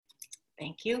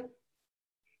Thank you.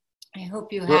 I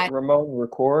hope you had. Ramon,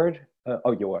 record.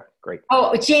 Oh, you are. Great.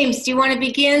 Oh, James, do you want to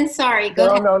begin? Sorry, go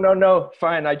ahead. No.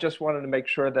 Fine. I just wanted to make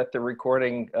sure that the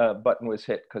recording button was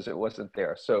hit because it wasn't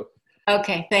there. So.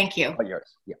 Okay, thank you. All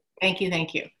yours. Yeah. Thank you.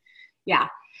 Yeah.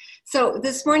 So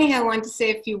this morning I want to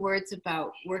say a few words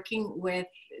about working with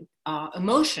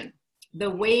emotion, the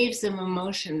waves of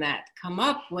emotion that come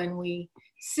up when we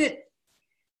sit,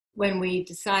 when we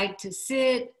decide to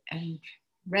sit and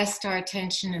rest our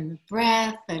attention in the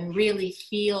breath and really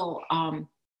feel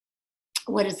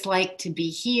what it's like to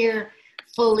be here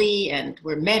fully, and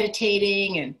we're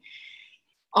meditating and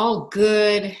all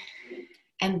good.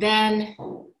 And then,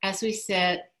 as we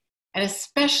said, and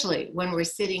especially when we're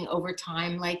sitting over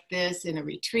time like this in a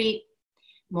retreat,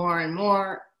 more and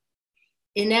more,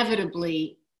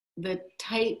 inevitably, the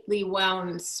tightly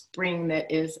wound spring that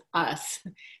is us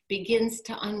begins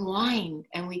to unwind.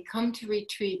 And we come to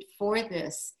retreat for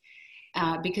this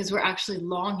because we're actually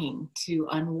longing to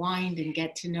unwind and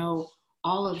get to know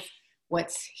all of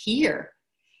what's here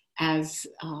as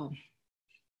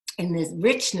in this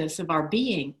richness of our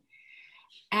being.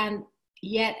 And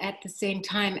yet at the same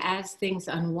time, as things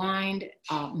unwind,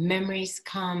 memories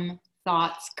come,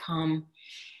 thoughts come,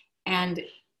 and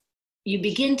you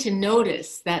begin to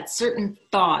notice that certain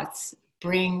thoughts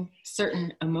bring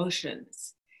certain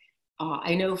emotions.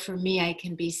 I know for me, I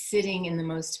can be sitting in the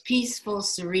most peaceful,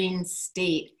 serene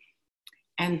state,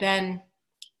 and then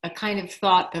a kind of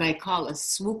thought that I call a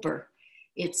swooper.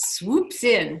 It swoops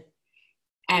in,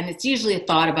 and it's usually a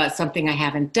thought about something I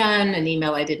haven't done, an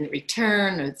email I didn't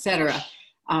return, etc.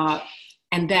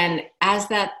 And then as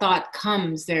that thought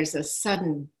comes, there's a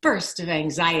sudden burst of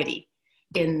anxiety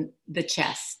in the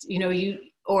chest.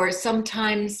 Or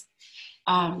sometimes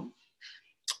I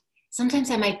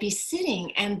might be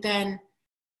sitting and then,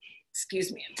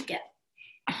 excuse me, I have to get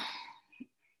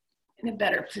in a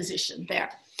better position there.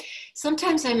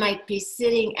 Sometimes I might be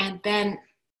sitting and then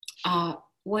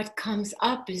what comes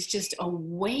up is just a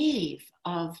wave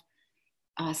of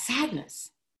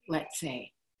sadness, let's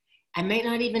say. I may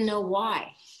not even know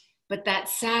why, but that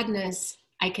sadness,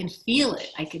 I can feel it.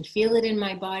 I can feel it in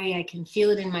my body. I can feel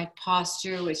it in my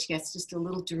posture, which gets just a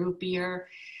little droopier.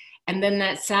 And then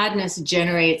that sadness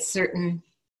generates certain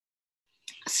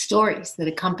stories that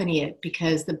accompany it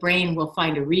because the brain will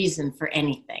find a reason for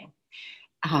anything.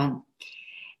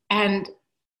 And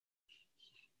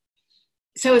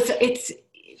so it's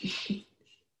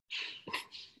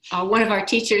one of our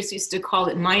teachers used to call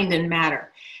it mind and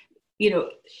matter.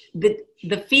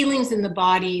 The feelings in the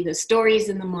body, the stories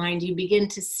in the mind, you begin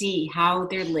to see how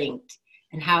they're linked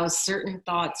and how certain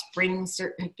thoughts bring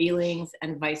certain feelings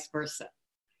and vice versa.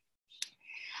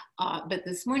 But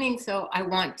this morning, I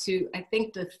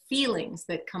think the feelings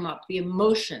that come up, the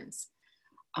emotions,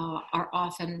 are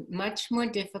often much more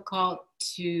difficult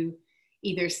to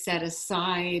either set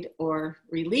aside or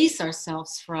release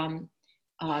ourselves from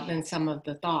than some of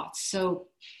the thoughts. So,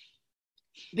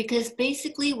 because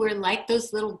basically we're like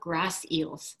those little grass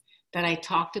eels that I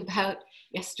talked about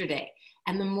yesterday.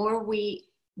 And the more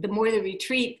the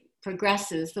retreat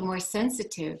progresses, the more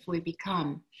sensitive we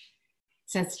become.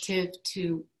 Sensitive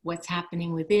to what's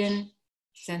happening within,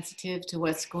 sensitive to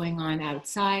what's going on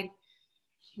outside.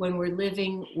 When we're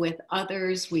living with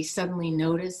others, we suddenly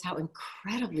notice how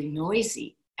incredibly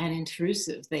noisy and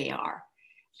intrusive they are.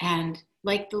 And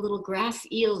like the little grass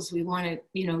eels, we want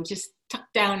to, just tuck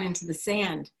down into the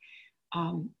sand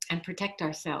and protect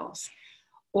ourselves.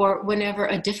 Or whenever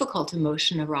a difficult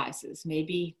emotion arises,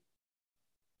 maybe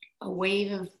a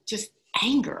wave of just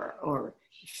anger or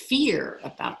fear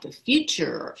about the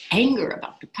future, or anger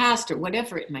about the past, or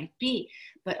whatever it might be,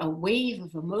 but a wave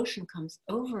of emotion comes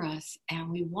over us and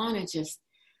we want to just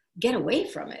get away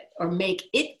from it or make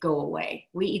it go away.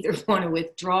 We either want to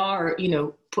withdraw or,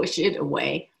 push it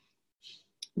away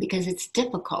because it's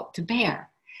difficult to bear.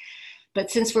 But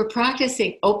since we're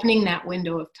practicing opening that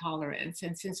window of tolerance,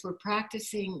 and since we're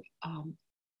practicing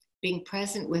being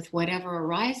present with whatever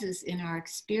arises in our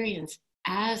experience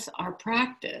as our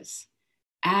practice,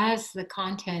 as the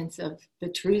contents of the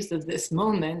truth of this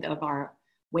moment, of our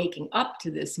waking up to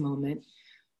this moment,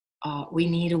 we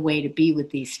need a way to be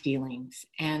with these feelings.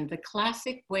 And the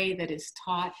classic way that is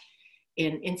taught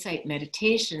in insight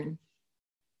meditation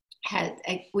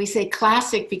we say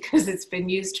classic because it's been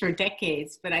used for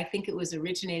decades, but I think it was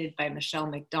originated by Michelle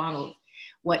McDonald.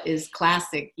 What is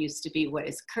classic used to be what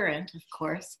is current, of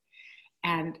course.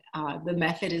 And the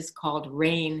method is called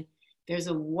RAIN. There's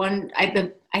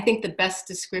I think the best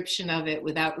description of it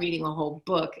without reading a whole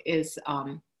book is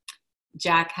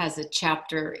Jack has a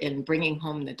chapter in Bringing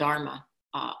Home the Dharma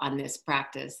on this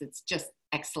practice. It's just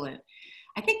excellent.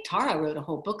 I think Tara wrote a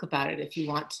whole book about it if you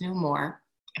want to know more.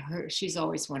 She's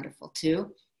always wonderful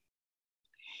too.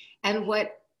 And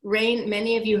what Rain,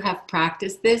 many of you have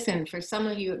practiced this, and for some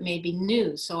of you it may be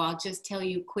new, so I'll just tell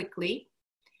you quickly,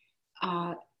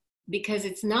 because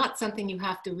it's not something you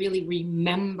have to really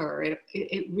remember.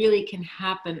 It really can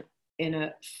happen in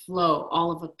a flow,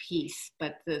 all of a piece,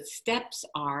 but the steps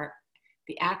are,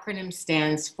 the acronym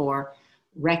stands for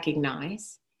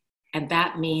recognize, and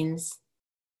that means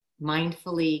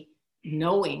mindfully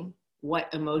knowing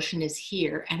what emotion is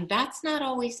here, and that's not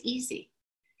always easy.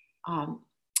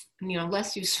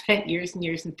 Unless you spent years and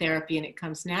years in therapy and it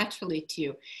comes naturally to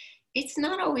you, it's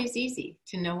not always easy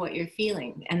to know what you're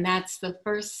feeling. And that's the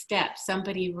first step.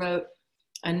 Somebody wrote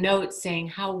a note saying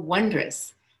how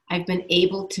wondrous I've been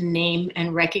able to name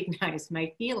and recognize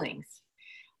my feelings.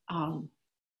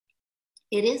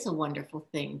 It is a wonderful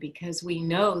thing because we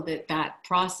know that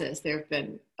process, there have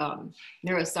been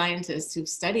neuroscientists who've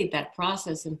studied that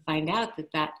process and find out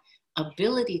that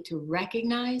ability to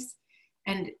recognize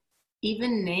and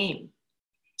even name,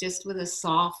 just with a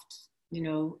soft,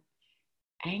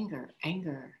 anger,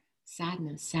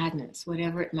 sadness,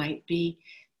 whatever it might be,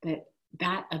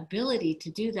 that ability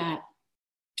to do that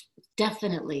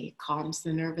definitely calms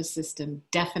the nervous system,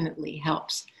 definitely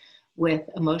helps with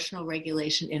emotional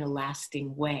regulation in a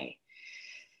lasting way.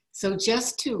 So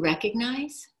just to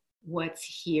recognize what's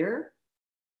here,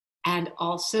 and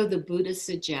also the Buddha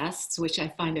suggests, which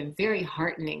I find a very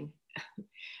heartening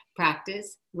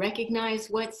practice, recognize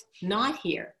what's not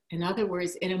here. In other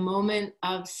words, in a moment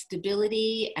of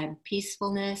stability and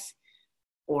peacefulness,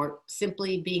 or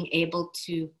simply being able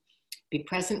to be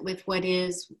present with what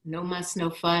is, no muss, no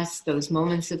fuss, those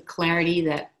moments of clarity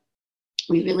that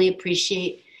we really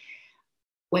appreciate,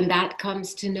 when that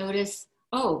comes to notice,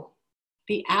 oh,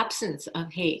 the absence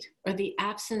of hate, or the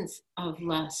absence of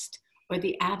lust, or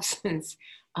the absence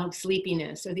of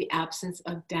sleepiness, or the absence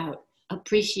of doubt,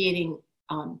 appreciating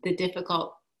the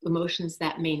difficult emotions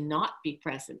that may not be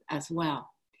present as well.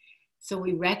 So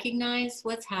we recognize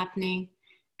what's happening,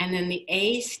 and then the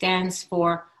A stands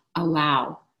for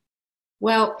allow.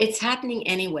 Well, it's happening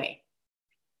anyway.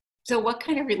 So what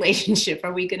kind of relationship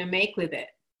are we going to make with it?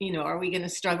 Are we going to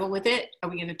struggle with it? Are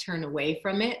we going to turn away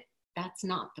from it? That's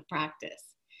not the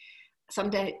practice.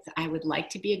 Sometimes I would like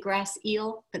to be a grass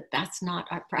eel, but that's not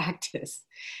our practice.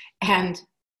 And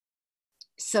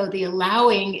so the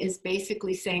allowing is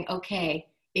basically saying, okay,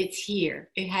 it's here.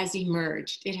 It has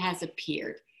emerged. It has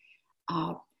appeared.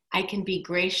 I can be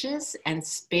gracious and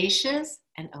spacious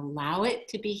and allow it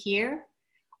to be here,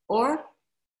 or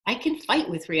I can fight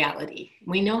with reality.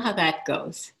 We know how that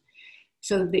goes.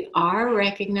 So the R,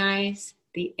 recognize,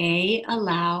 the A,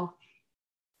 allow.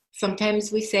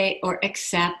 Sometimes we say, or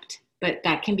accept, but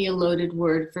that can be a loaded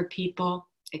word for people.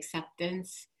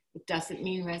 Acceptance. It doesn't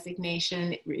mean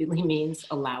resignation. It really means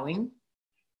allowing.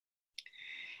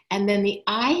 And then the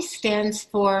I stands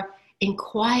for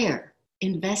inquire,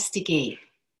 investigate,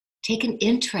 take an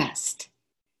interest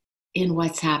in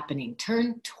what's happening.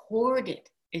 Turn toward it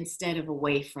instead of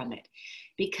away from it.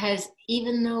 Because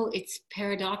even though it's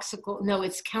paradoxical, no,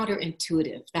 it's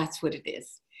counterintuitive. That's what it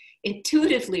is.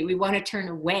 Intuitively, we want to turn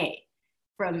away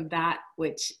from that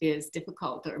which is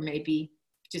difficult or maybe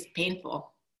just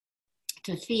painful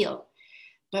to feel.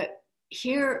 But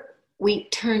here we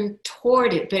turn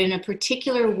toward it, but in a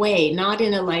particular way, not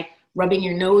in a like rubbing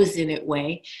your nose in it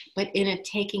way, but in a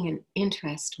taking an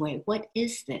interest way. What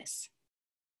is this?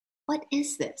 What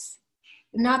is this?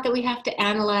 Not that we have to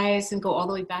analyze and go all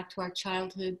the way back to our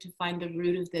childhood to find the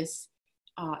root of this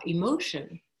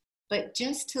emotion, but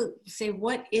just to say,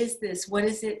 what is this? What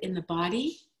is it in the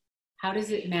body? How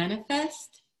does it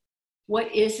manifest?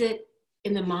 What is it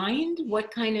in the mind?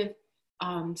 What kind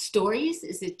of stories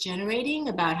is it generating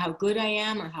about how good I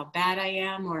am or how bad I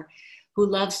am, or who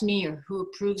loves me or who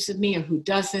approves of me or who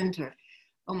doesn't, or,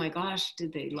 oh my gosh,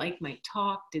 did they like my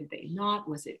talk? Did they not?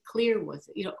 Was it clear? Was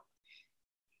it,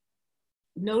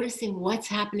 noticing what's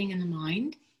happening in the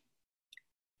mind,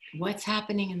 what's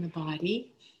happening in the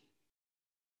body,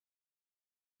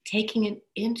 taking an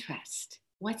interest.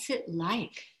 What's it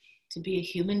like to be a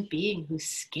human being who's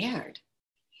scared?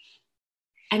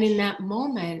 And in that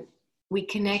moment, we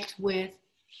connect with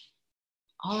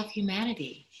all of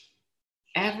humanity,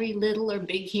 every little or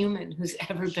big human who's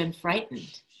ever been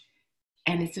frightened.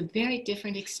 And it's a very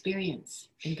different experience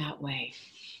in that way.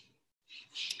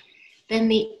 Then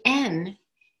the N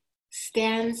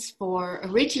stands for,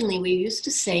 originally we used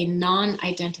to say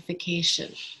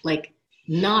non-identification, like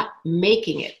not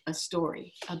making it a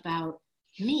story about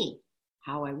me,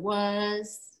 how I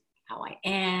was, how I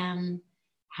am,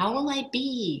 how will I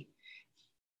be?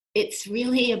 it's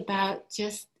really about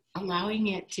just allowing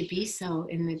it to be so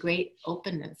in the great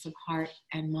openness of heart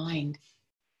and mind.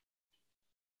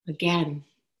 Again,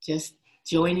 just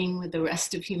joining with the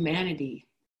rest of humanity.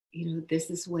 You know, this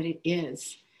is what it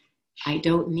is. I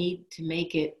don't need to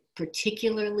make it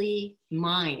particularly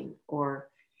mine or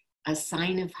a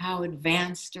sign of how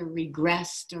advanced or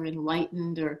regressed or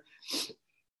enlightened or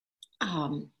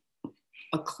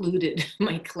occluded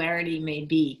my clarity may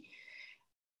be.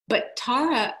 But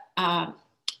Tara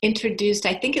introduced,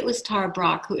 I think it was Tara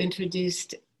Brock who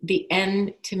introduced the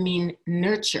N to mean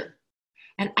nurture.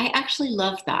 And I actually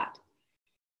love that.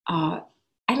 I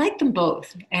like them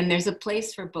both, and there's a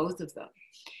place for both of them.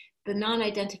 The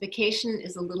non-identification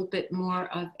is a little bit more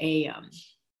of a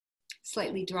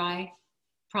slightly dry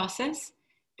process.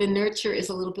 The nurture is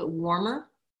a little bit warmer.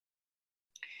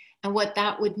 And what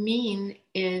that would mean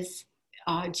is,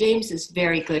 James is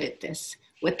very good at this.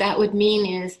 What that would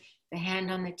mean is the hand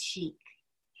on the cheek,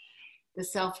 the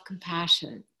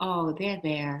self-compassion. Oh, they're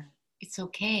there. It's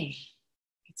okay.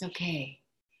 It's okay.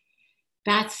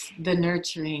 That's the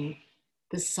nurturing,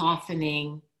 the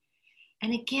softening.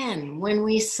 And again, when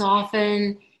we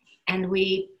soften and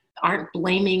we aren't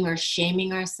blaming or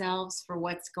shaming ourselves for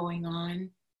what's going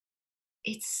on,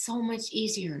 it's so much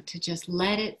easier to just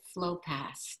let it flow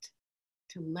past,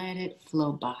 to let it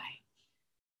flow by.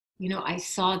 You know, I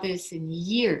saw this in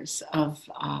years of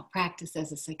practice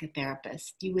as a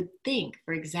psychotherapist. You would think,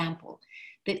 for example,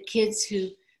 that kids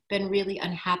who've been really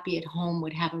unhappy at home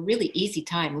would have a really easy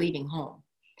time leaving home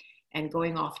and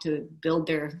going off to build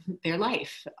their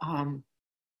life,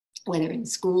 whether in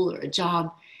school or a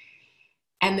job.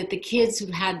 And that the kids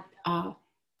who had,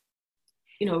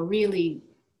 really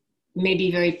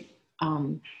maybe very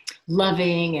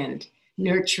loving and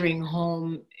nurturing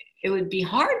home, it would be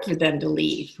hard for them to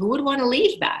leave. Who would want to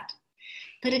leave that?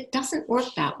 But it doesn't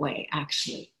work that way,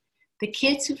 actually. The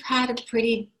kids who've had a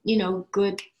pretty,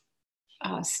 good,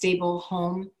 stable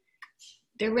home,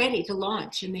 they're ready to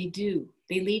launch, and they do.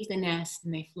 They leave the nest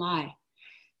and they fly.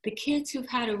 The kids who've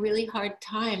had a really hard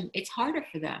time, it's harder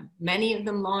for them. Many of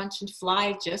them launch and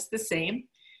fly just the same,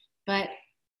 but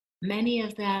many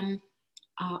of them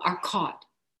are caught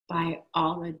by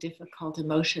all the difficult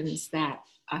emotions that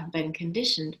have been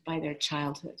conditioned by their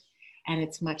childhood. And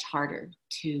it's much harder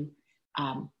to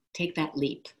take that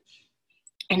leap.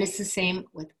 And it's the same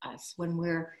with us when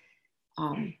we're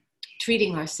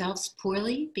treating ourselves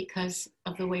poorly because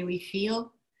of the way we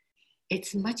feel.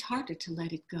 It's much harder to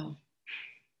let it go.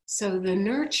 So the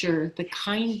nurture, the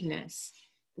kindness,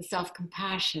 the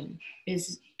self-compassion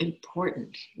is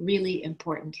important, really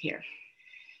important here.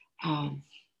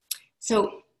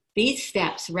 So these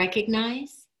steps: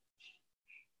 recognize,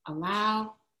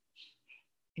 allow,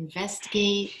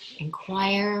 investigate,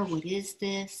 inquire, what is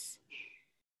this?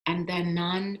 And then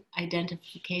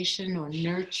non-identification or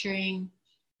nurturing,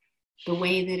 the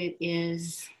way that it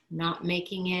is, not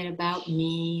making it about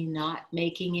me, not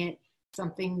making it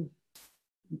something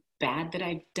bad that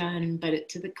I've done, but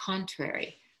to the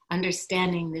contrary,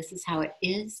 understanding this is how it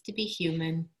is to be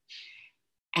human,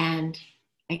 and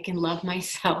I can love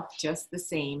myself just the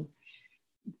same.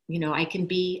 I can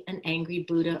be an angry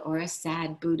Buddha or a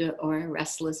sad Buddha or a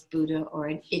restless Buddha or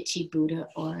an itchy Buddha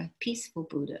or a peaceful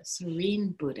Buddha,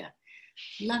 serene Buddha,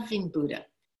 loving Buddha.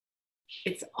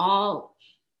 It's all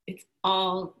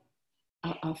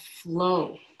a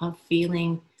flow of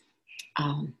feeling,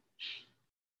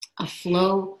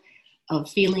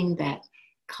 that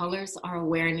colors our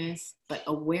awareness, but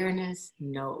awareness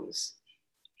knows.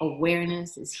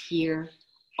 Awareness is here,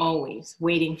 always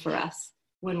waiting for us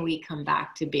when we come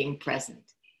back to being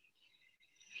present.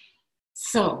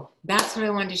 So that's what I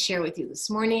wanted to share with you this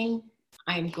morning.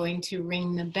 I'm going to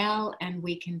ring the bell and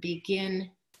we can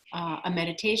begin a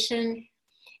meditation.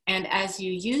 And as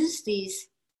you use these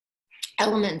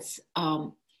elements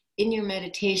in your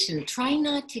meditation, try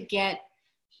not to get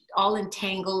all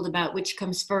entangled about which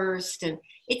comes first. And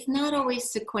it's not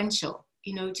always sequential,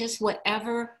 just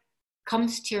whatever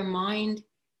comes to your mind.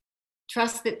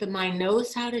 Trust that the mind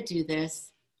knows how to do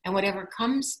this, and whatever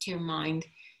comes to your mind,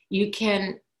 you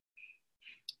can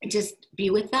just be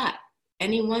with that.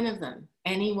 Any one of them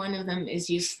is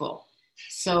useful.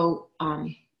 So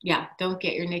don't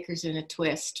get your knickers in a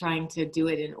twist trying to do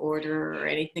it in order or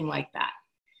anything like that.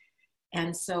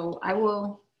 And so I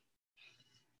will,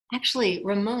 actually,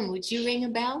 Ramon, would you ring a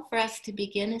bell for us to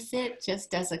begin a sit,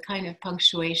 just as a kind of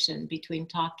punctuation between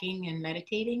talking and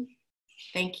meditating?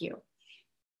 Thank you.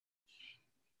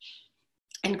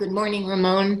 And good morning,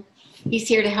 Ramon. He's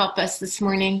here to help us this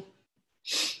morning.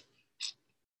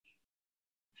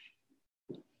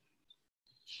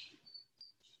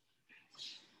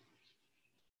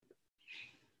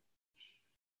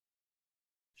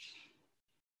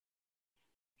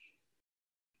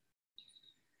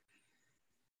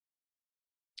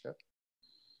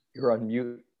 You're on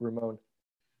mute, Ramon.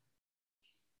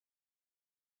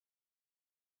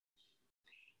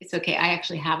 It's okay. I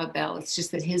actually have a bell. It's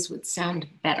just that his would sound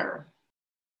better.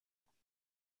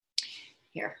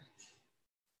 Here.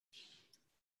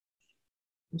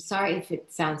 I'm sorry if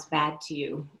it sounds bad to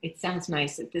you. It sounds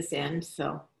nice at this end,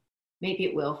 so maybe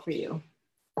it will for you.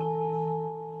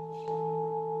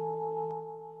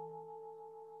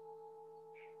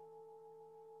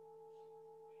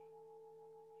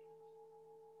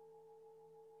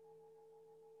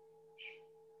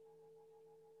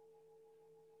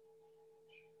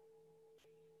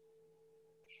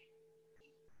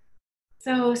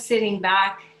 So sitting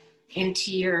back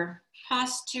into your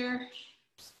posture,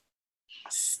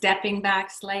 stepping back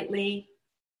slightly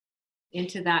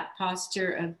into that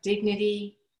posture of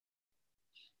dignity,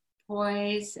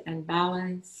 poise, and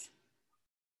balance,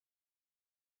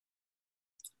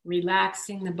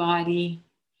 relaxing the body.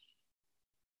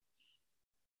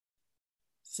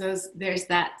 So there's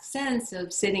that sense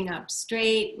of sitting up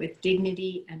straight with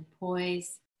dignity and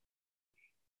poise,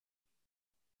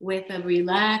 with a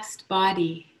relaxed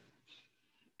body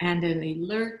and an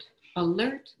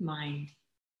alert mind.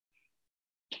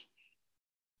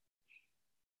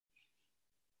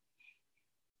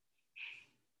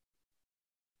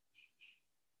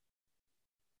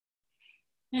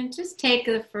 And just take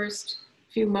the first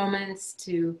few moments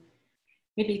to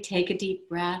maybe take a deep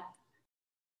breath.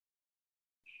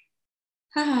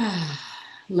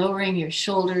 Lowering your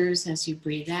shoulders as you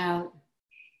breathe out.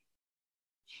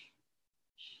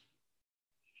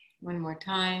 One more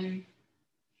time.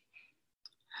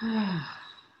 And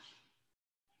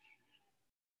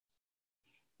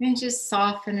just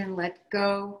soften and let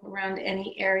go around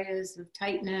any areas of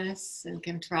tightness and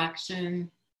contraction,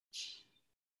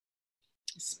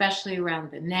 especially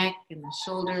around the neck and the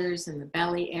shoulders and the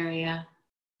belly area.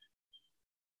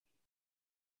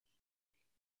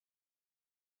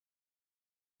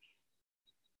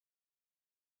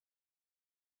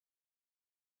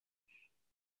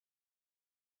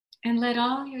 And let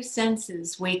all your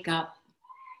senses wake up,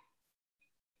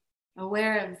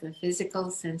 aware of the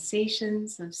physical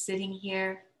sensations of sitting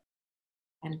here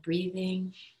and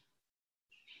breathing,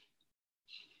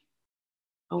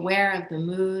 aware of the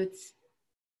moods,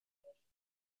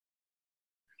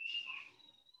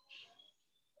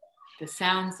 the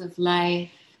sounds of life,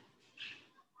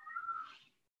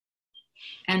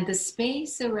 and the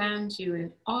space around you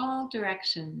in all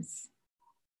directions.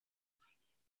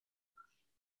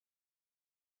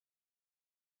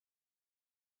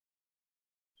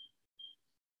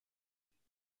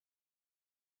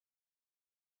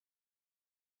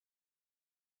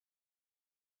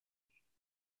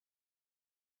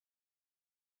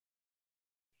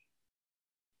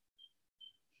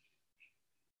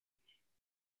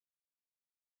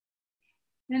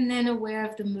 And then aware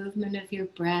of the movement of your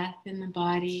breath in the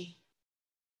body.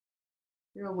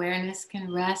 Your awareness can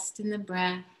rest in the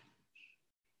breath,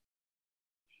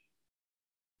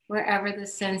 wherever the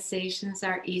sensations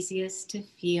are easiest to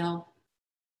feel.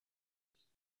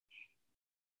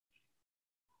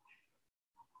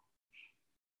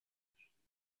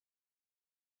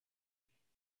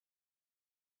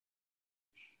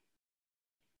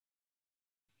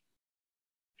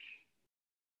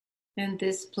 And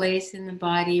this place in the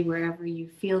body, wherever you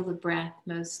feel the breath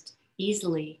most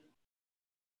easily,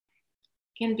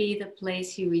 can be the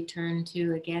place you return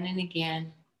to again and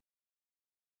again.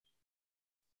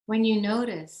 When you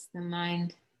notice the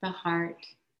mind, the heart,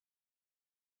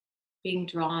 being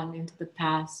drawn into the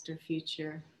past or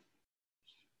future,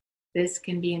 this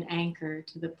can be an anchor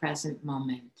to the present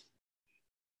moment.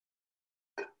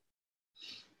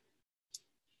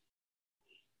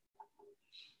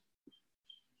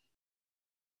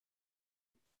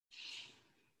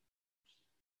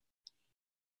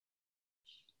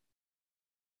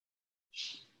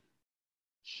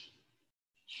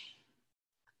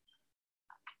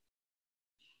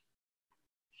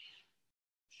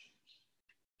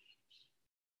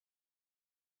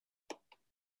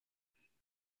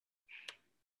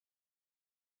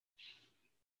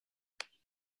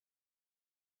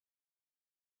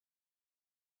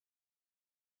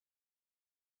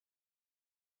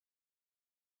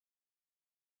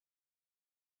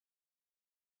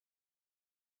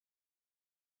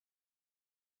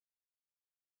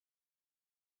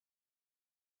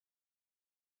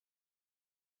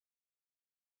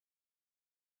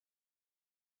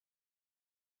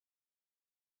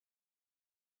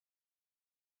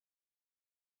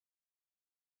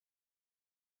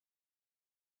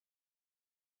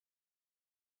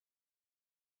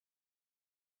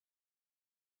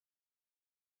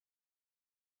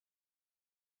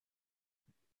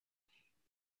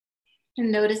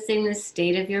 And noticing the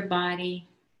state of your body,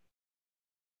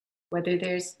 whether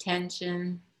there's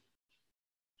tension,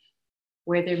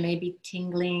 where there may be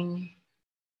tingling,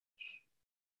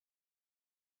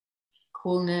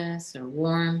 coolness or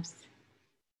warmth.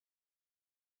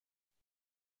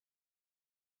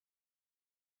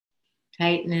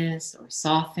 Tightness or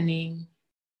softening.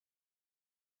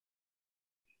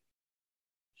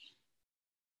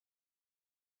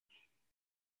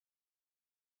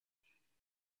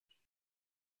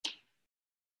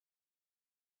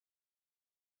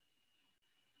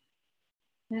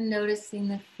 And noticing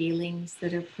the feelings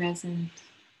that are present.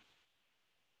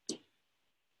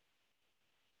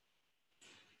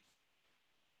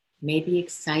 Maybe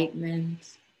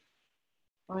excitement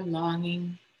or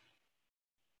longing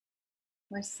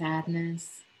or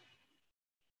sadness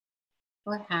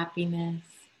or happiness.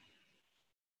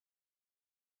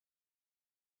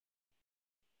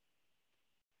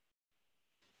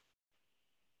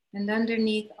 And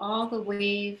underneath all the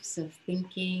waves of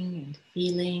thinking and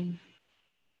feeling,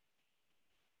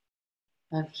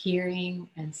 of hearing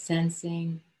and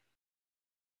sensing,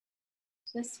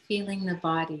 just feeling the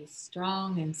body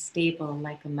strong and stable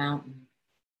like a mountain.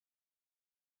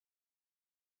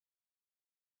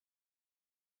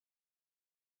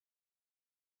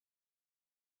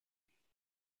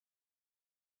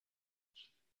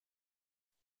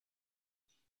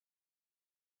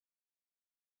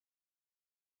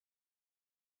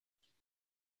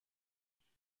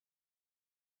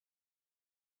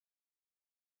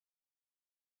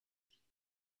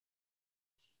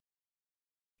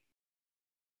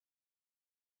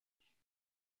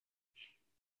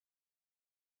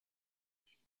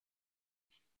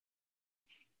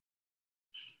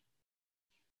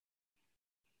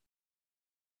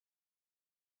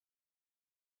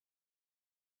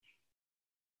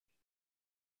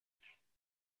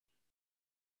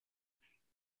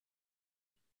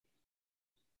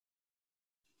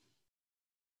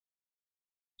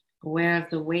 Aware of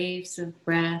the waves of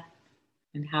breath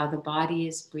and how the body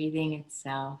is breathing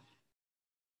itself.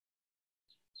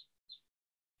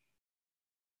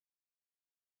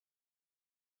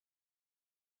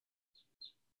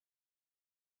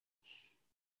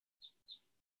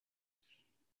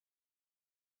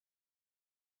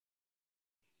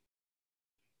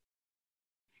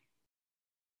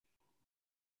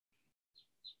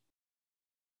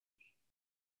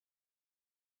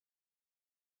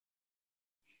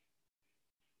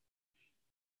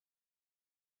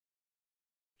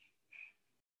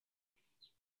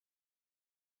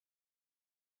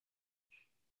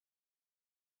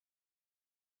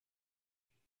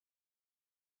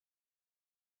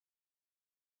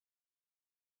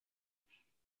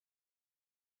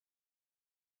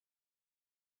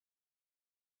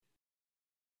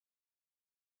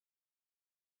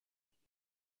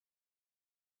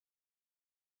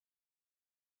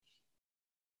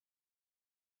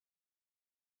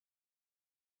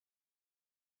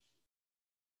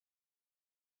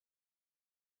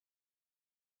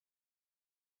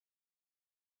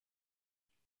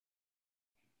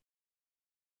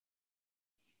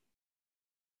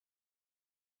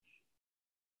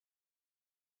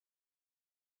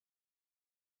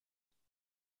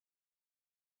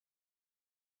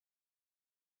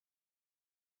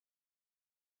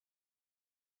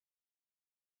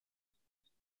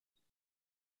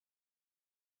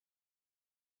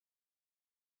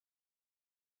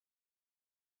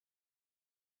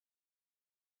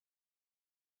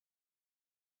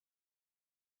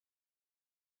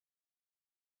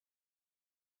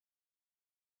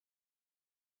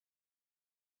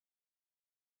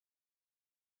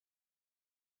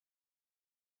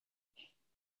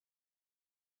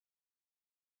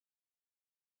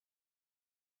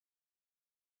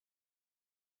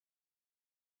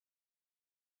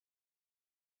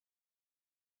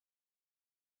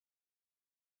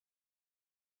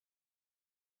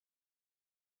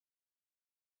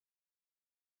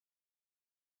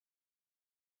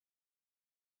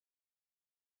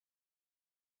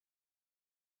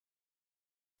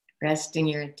 Resting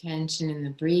your attention in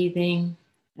the breathing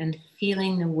and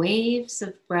feeling the waves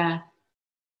of breath,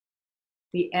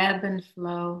 the ebb and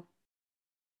flow,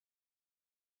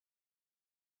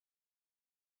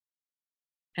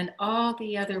 and all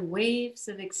the other waves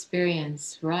of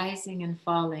experience rising and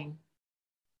falling.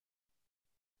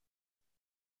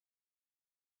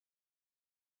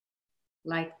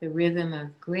 Like the rhythm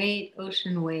of great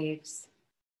ocean waves.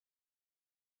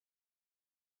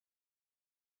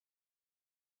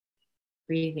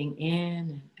 Breathing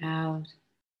in and out.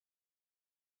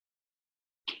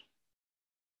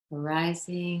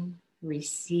 Arising,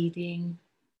 receding,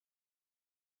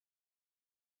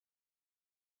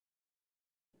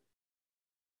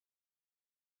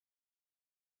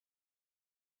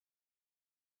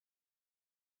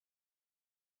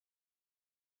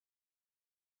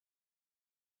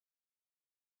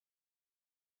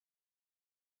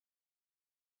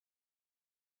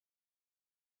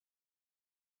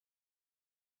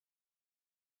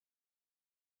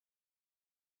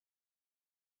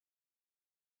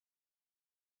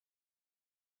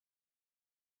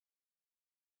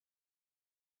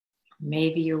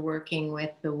 Maybe you're working with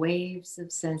the waves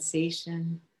of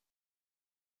sensation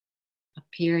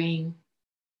appearing,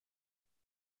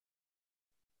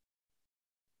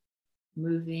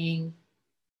 moving,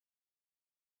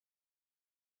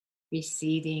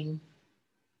 receding.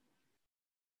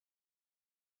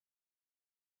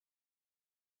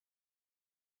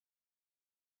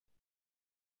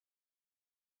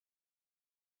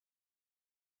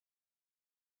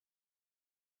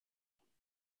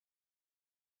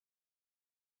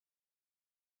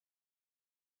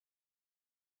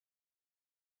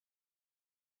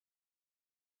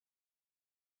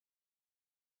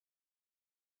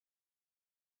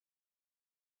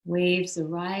 Waves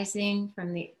arising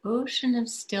from the ocean of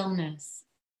stillness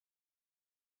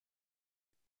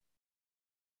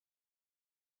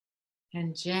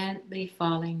and gently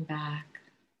falling back.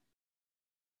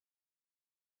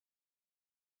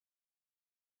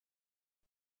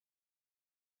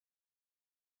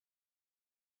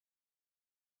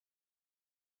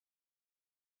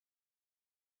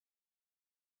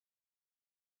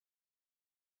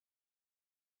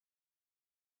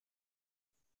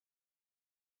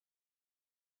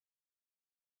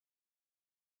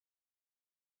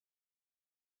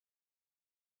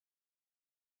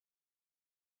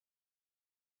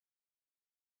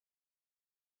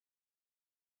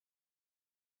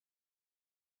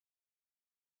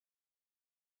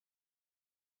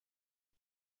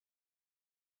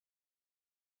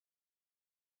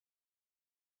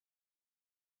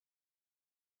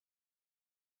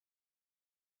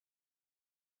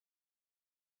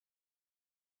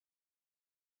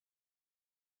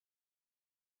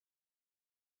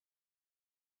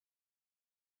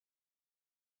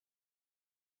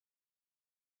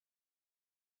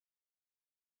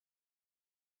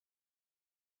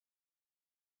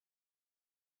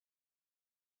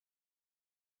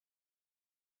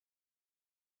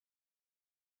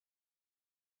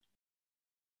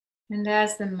 And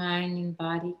as the mind and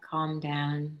body calm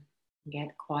down,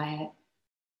 get quiet,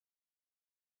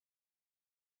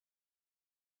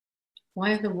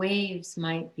 one of the waves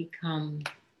might become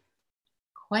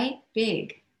quite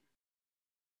big.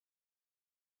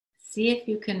 See if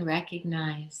you can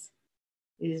recognize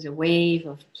it is a wave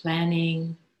of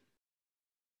planning,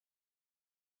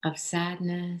 of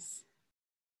sadness,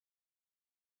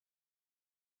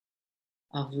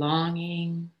 of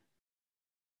longing,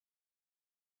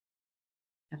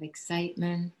 of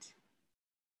excitement.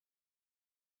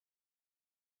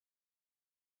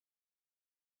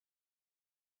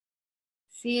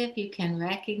 See if you can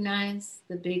recognize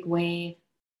the big wave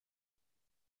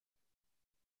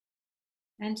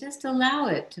and just allow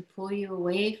it to pull you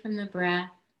away from the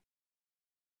breath.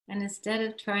 And instead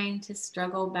of trying to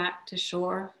struggle back to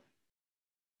shore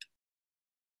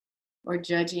or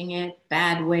judging it,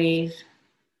 bad wave,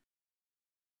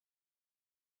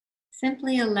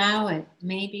 simply allow it,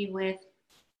 maybe with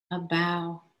a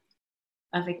bow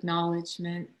of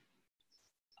acknowledgement.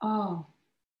 Oh,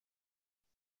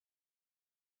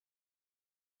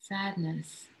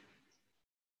 sadness,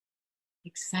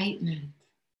 excitement,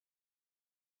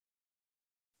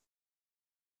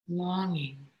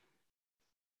 longing,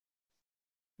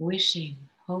 wishing,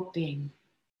 hoping.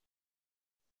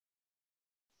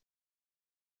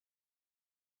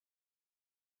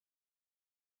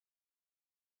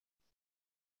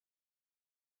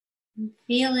 And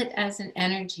feel it as an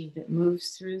energy that moves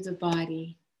through the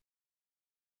body.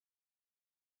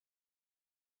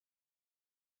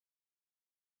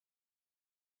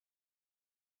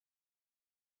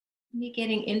 Me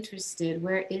getting interested,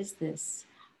 where is this?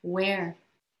 Where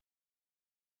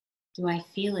do I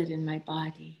feel it in my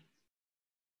body?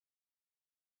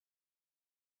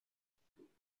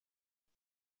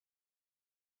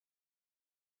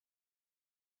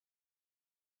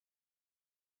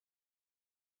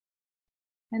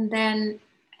 And then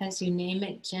as you name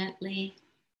it gently,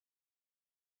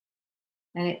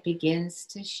 and it begins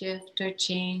to shift or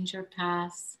change or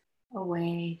pass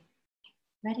away,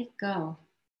 let it go.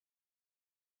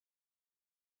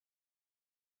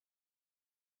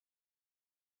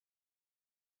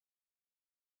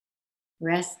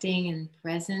 Resting in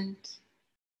present,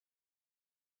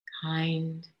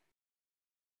 kind,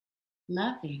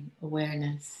 loving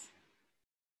awareness.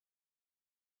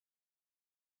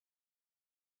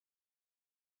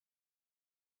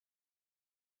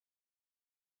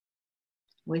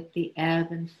 With the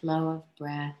ebb and flow of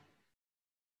breath.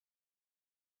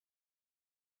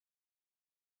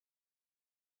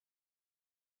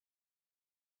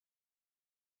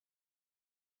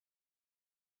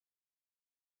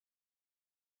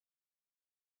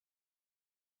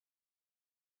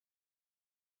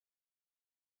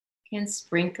 can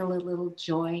sprinkle a little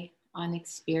joy on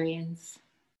experience.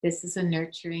 This is a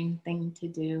nurturing thing to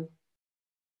do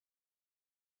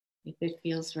if it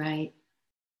feels right.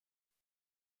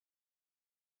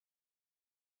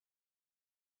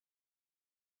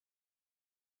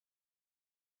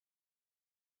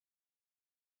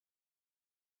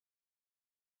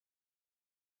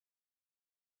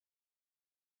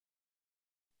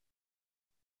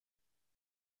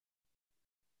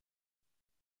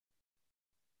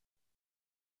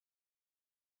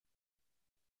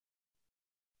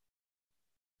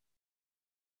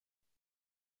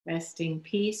 Resting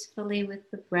peacefully with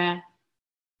the breath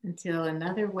until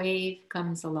another wave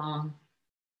comes along.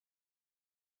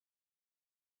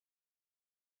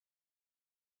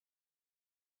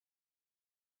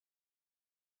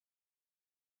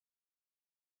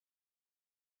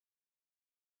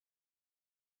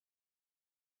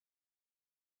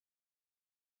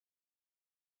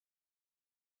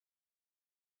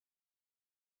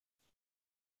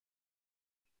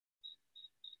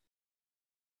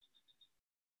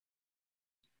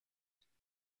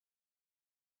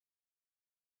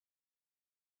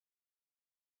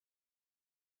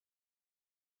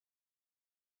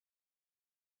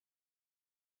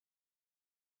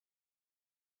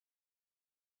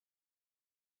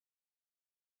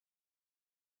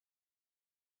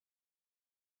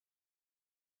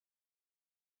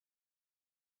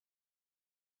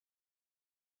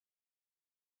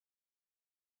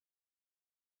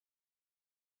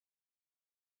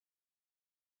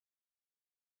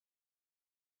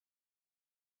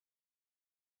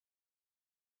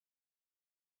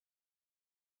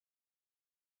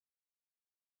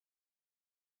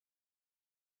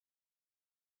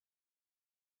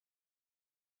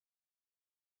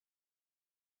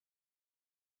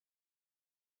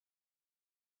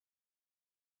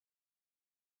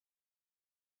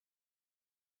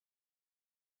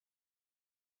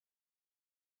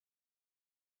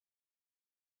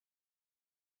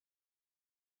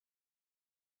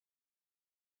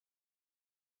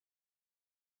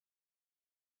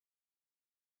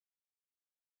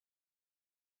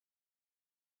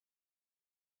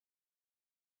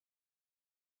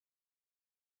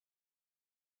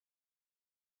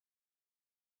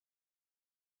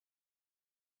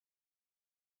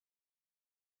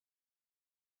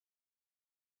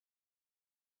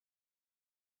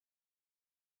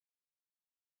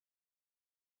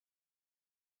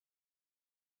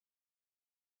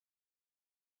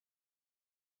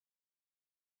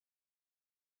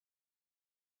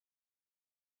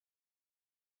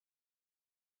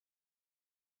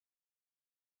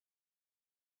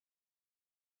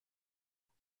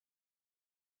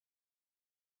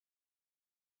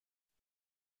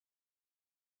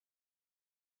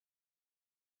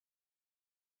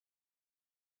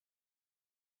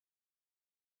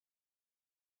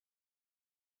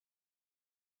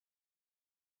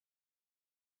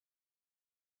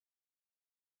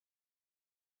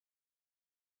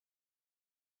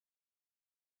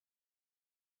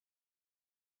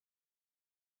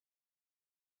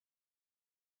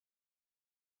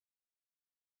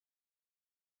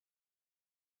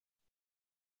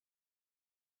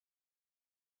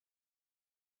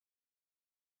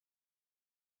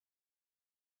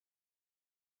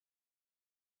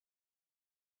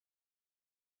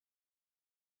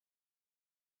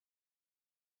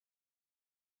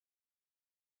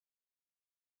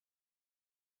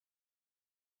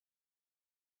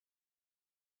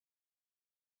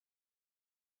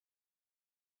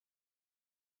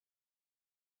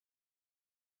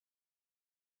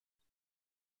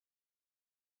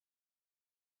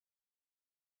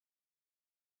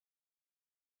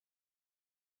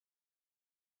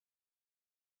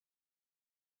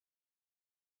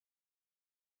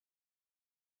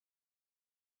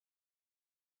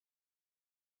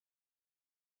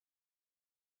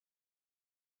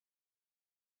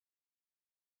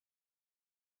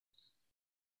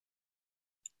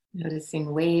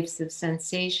 Noticing waves of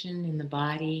sensation in the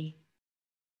body,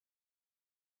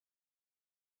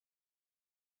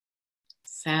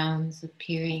 sounds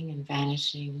appearing and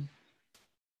vanishing.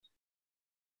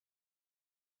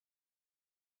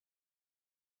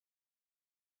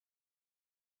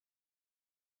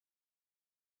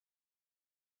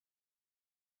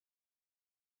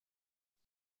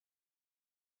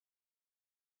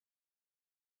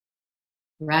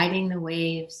 Riding the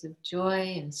waves of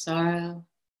joy and sorrow,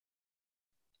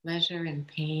 pleasure and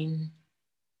pain.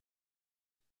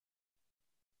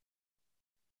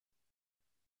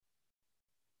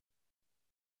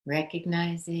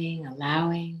 Recognizing,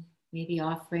 allowing, maybe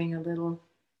offering a little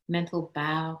mental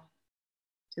bow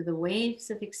to the waves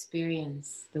of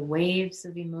experience, the waves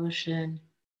of emotion,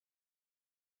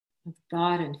 of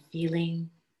thought and feeling.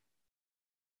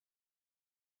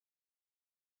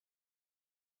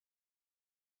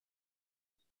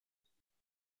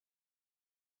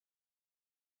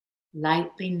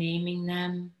 Lightly naming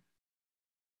them,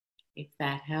 if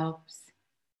that helps.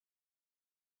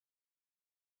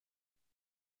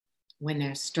 When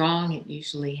they're strong, it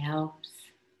usually helps.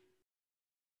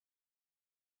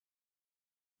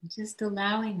 Just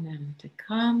allowing them to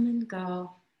come and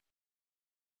go.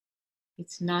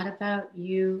 It's not about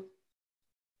you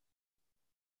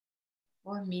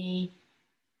or me.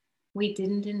 We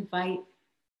didn't invite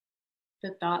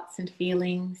the thoughts and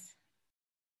feelings.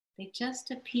 They just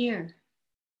appear.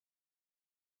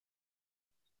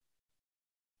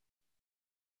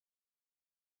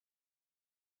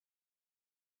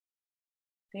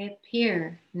 They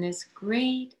appear in this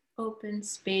great open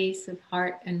space of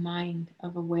heart and mind,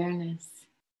 of awareness.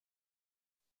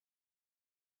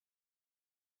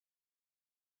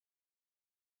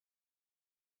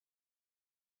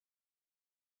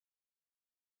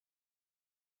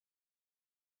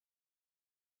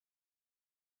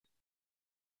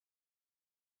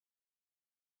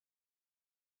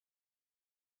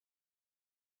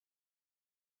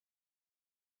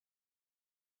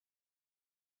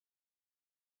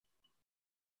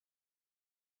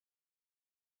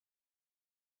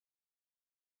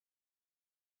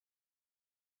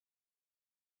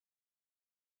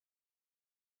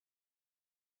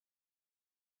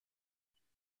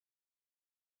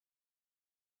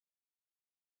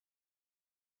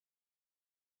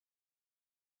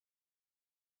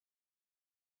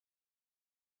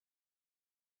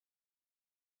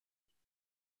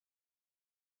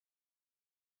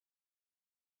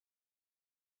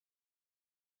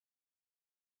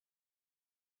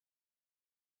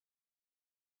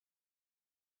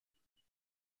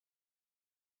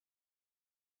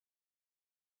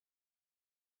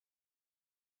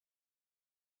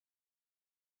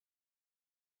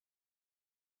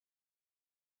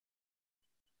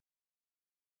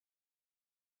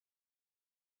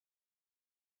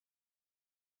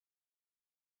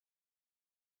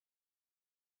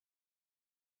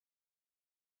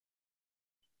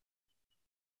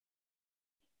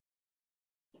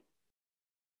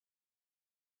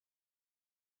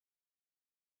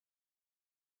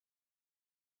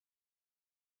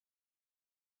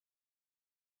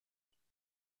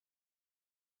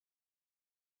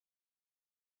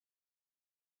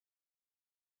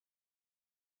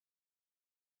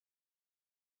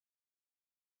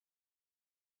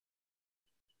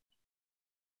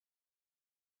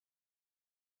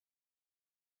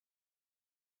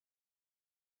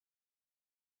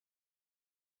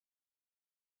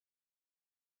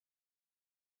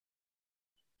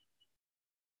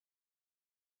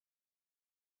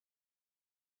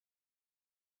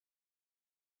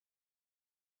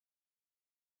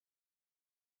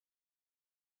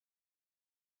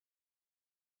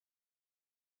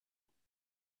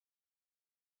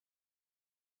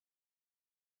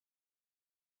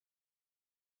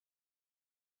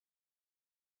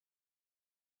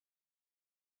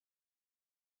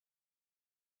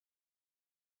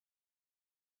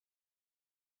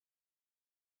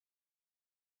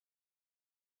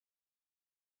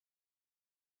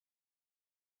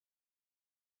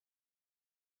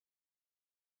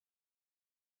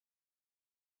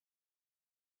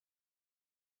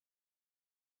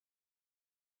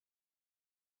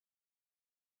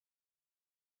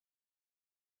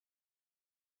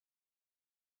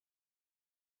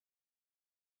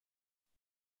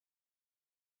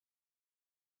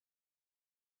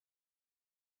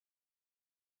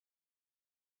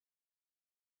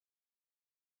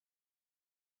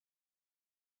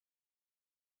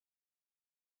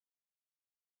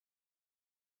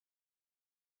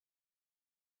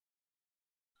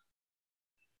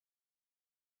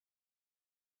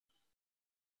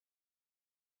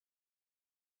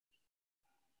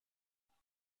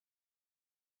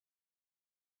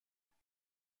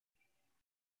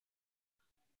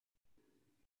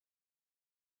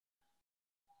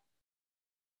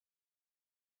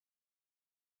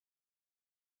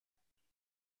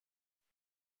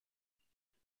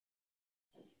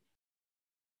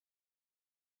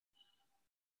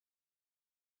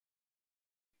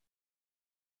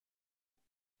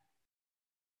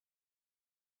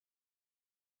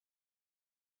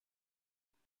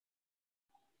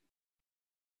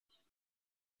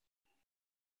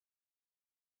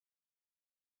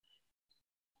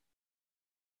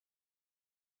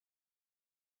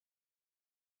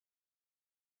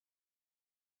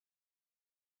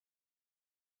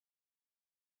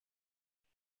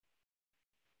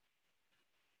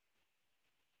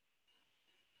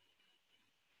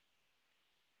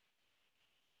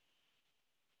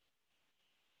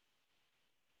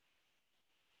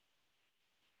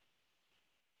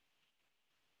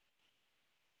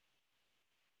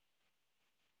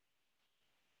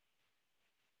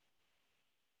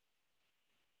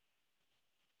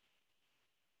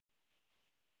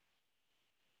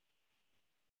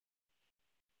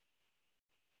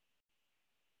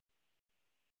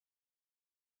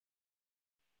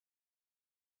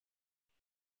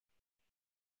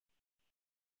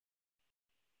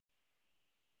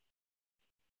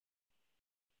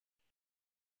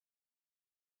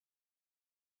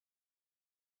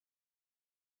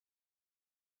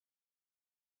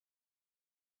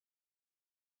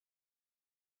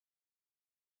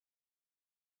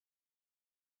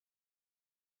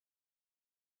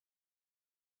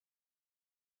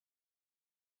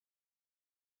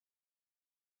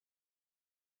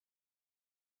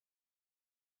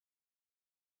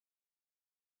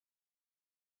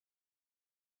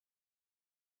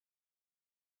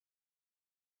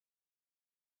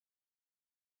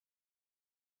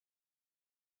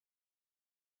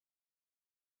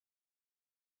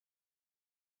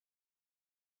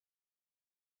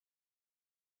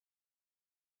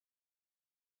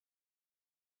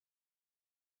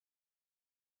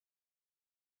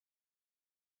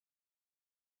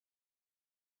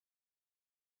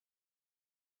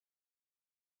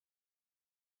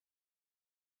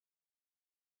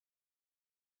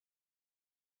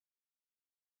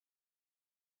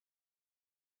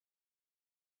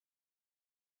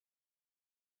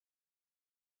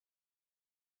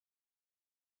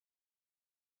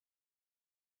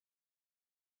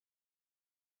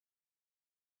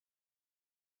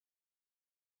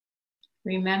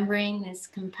 Remembering this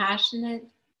compassionate,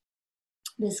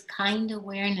 this kind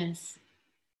awareness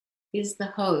is the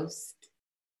host,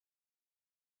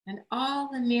 and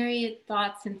all the myriad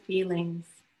thoughts and feelings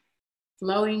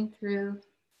flowing through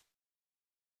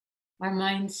our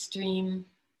mind stream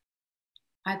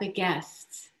are the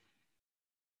guests.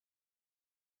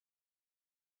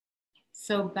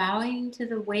 So bowing to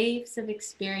the waves of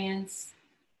experience,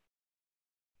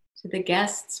 to the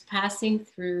guests passing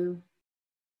through,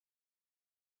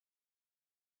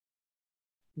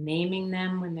 naming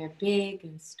them when they're big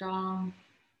and strong,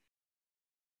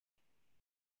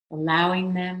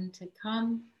 allowing them to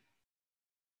come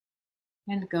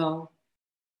and go.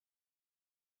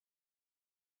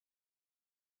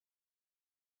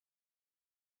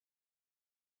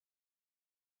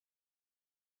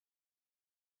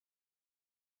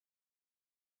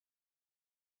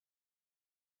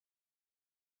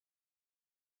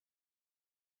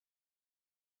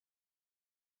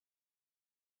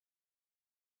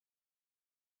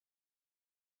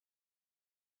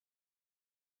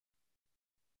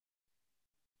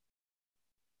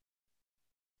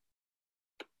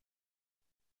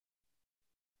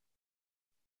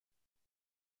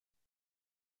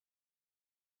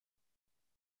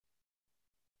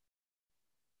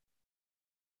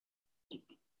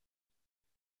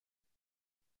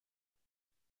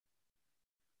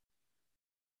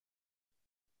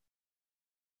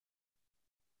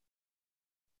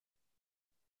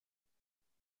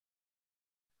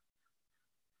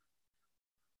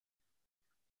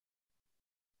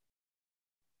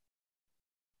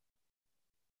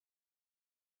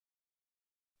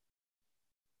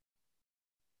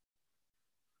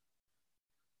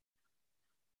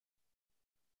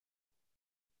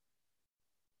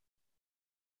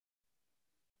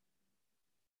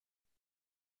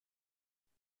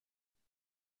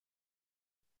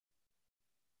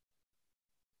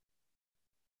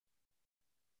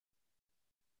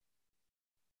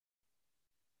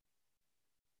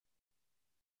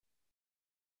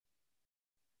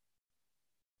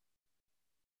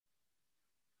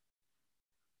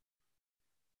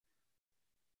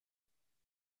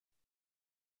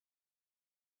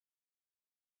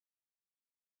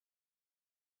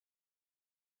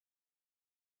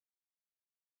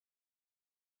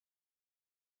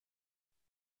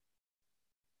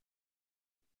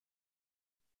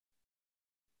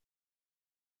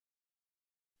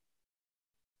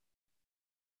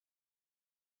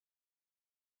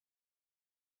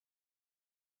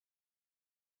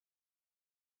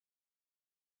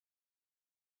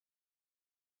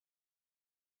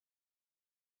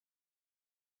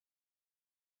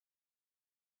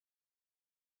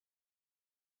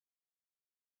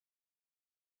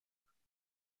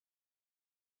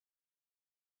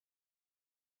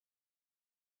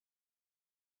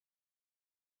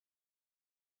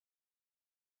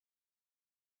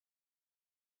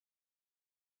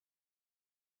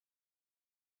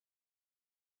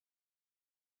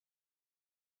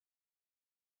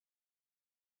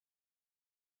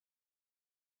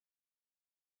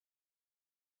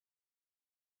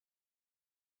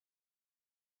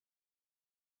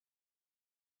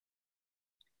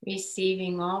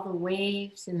 Receiving all the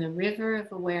waves in the river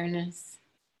of awareness.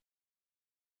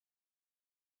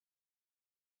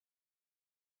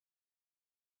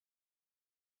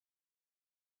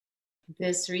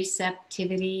 This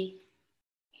receptivity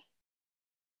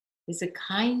is a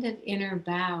kind of inner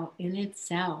bow in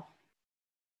itself,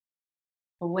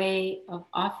 a way of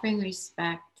offering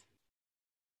respect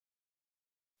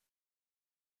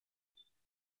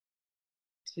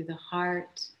to the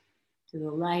heart, to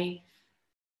the life,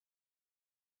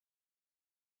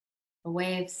 a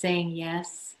way of saying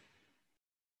yes,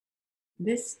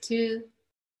 this too,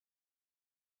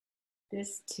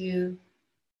 this too,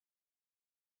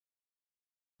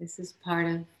 this is part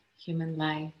of human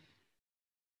life,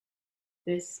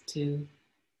 this too.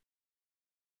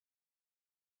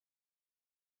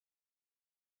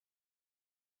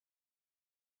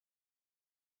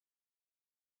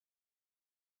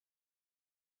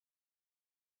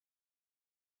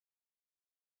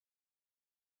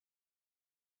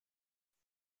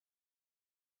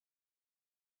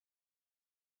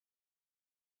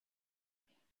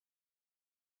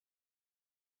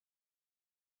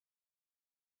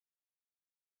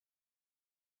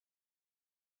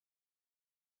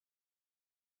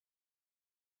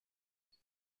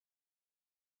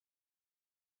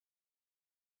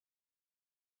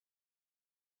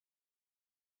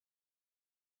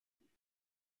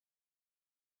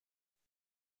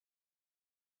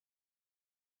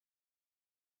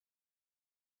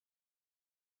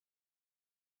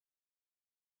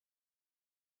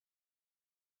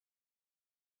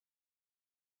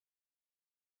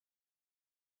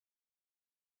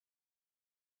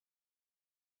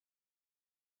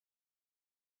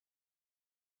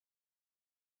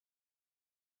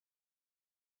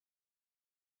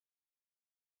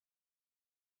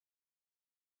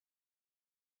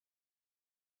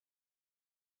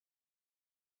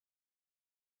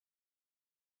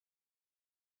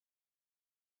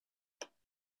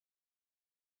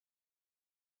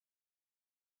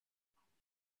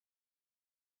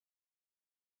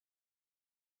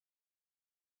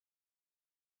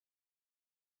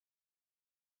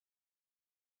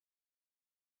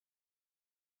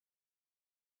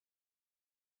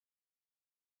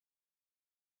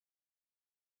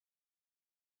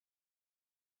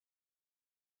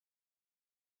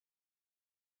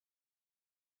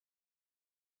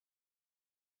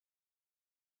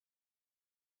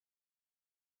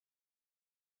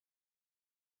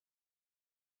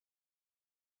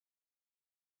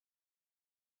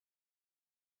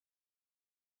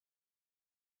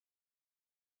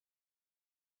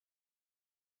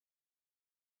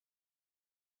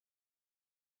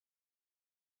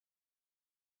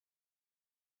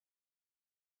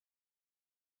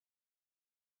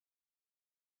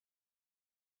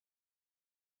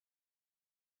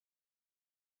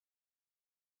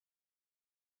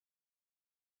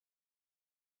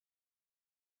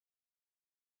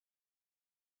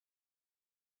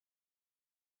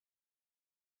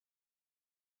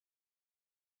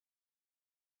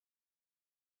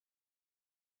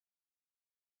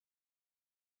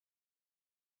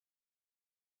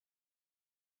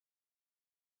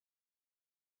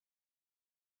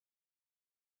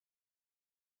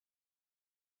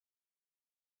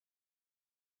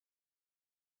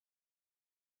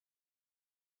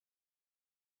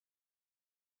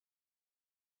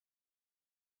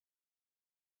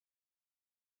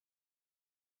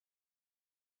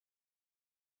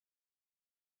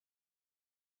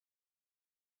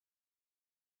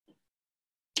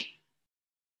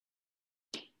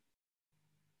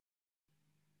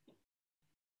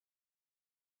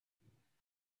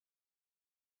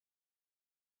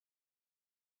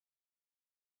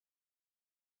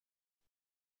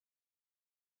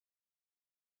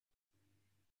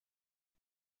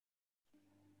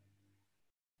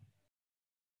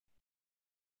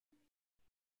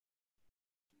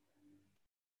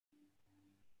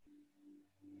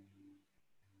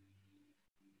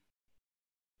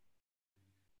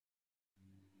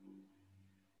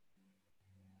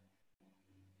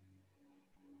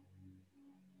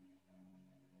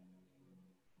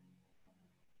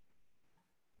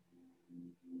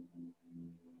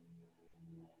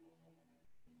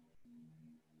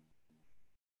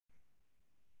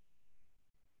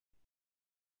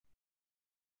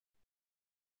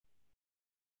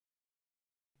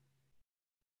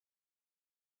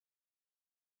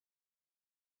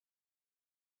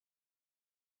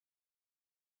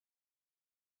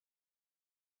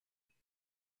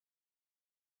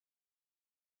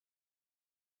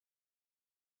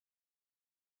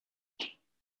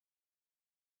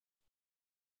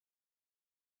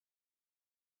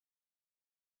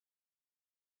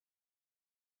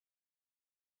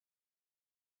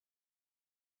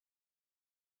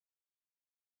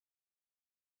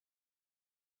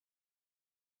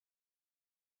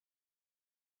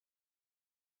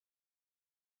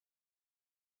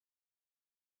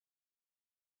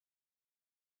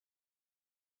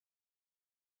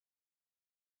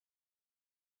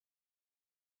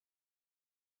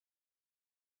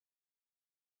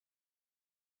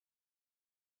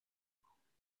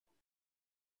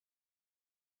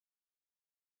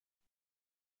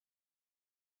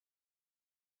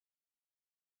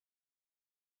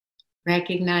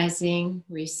 Recognizing,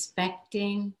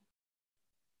 respecting,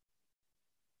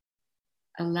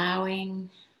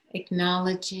 allowing,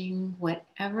 acknowledging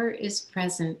whatever is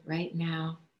present right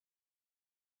now.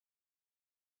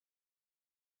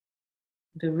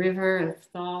 The river of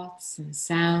thoughts and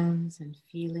sounds and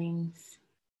feelings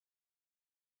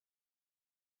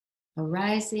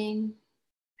arising,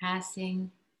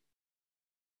 passing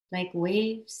like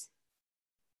waves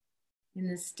in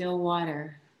the still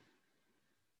water.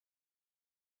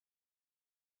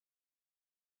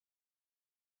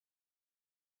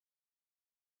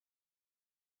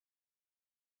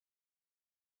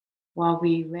 While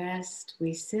we rest,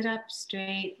 we sit up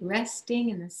straight, resting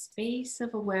in the space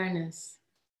of awareness.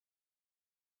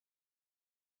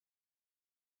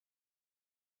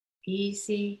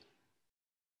 Easy,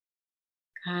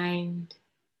 kind,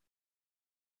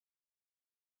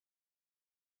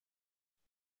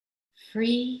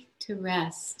 free to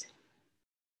rest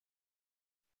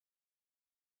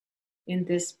in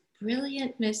this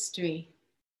brilliant mystery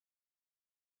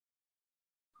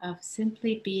of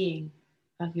simply being,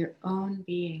 of your own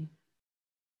being.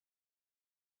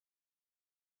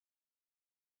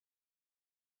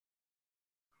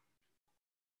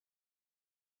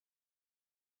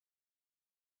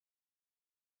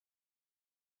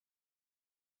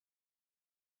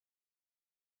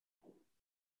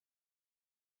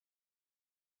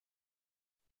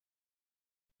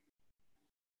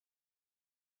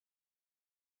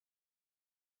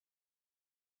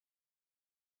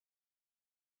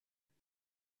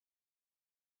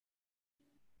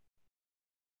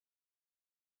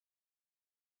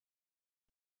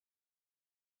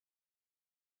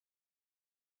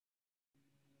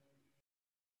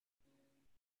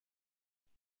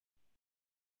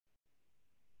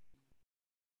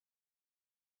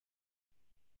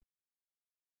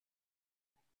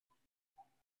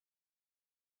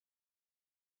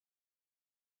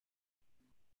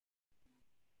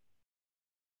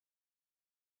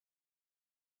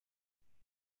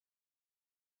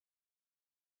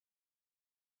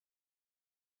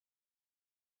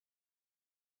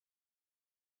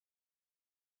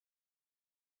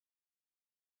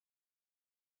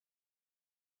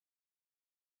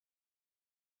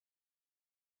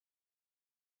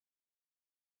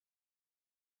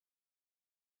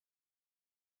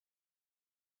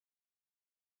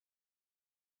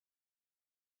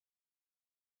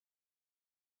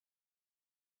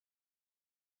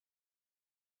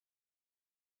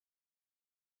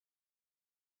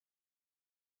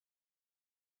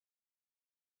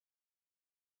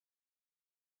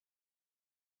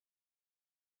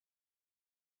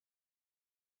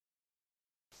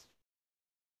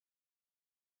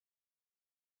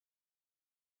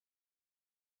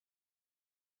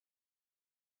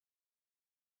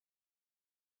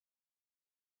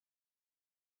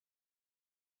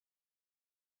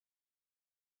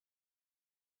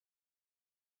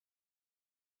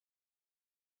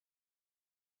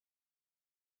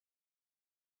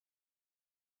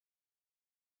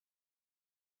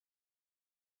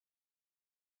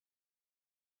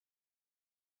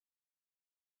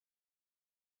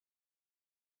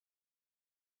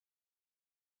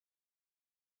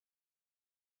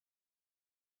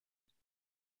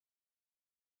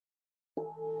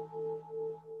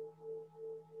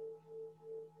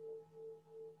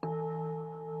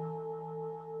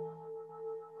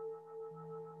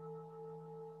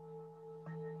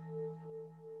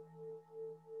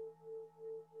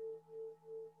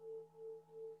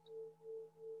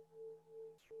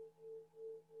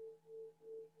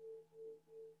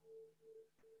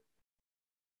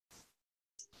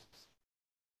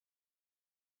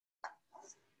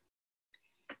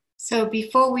 So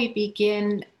before we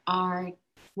begin our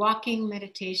walking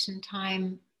meditation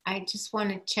time, I just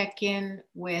want to check in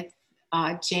with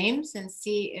James and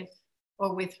see if,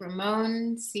 or with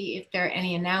Ramon, see if there are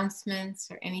any announcements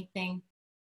or anything.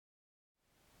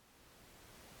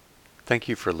 Thank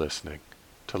you for listening.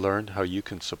 To learn how you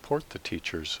can support the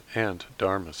teachers and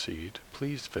Dharma Seed,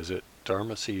 please visit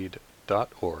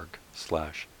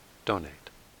dharmaseed.org/donate.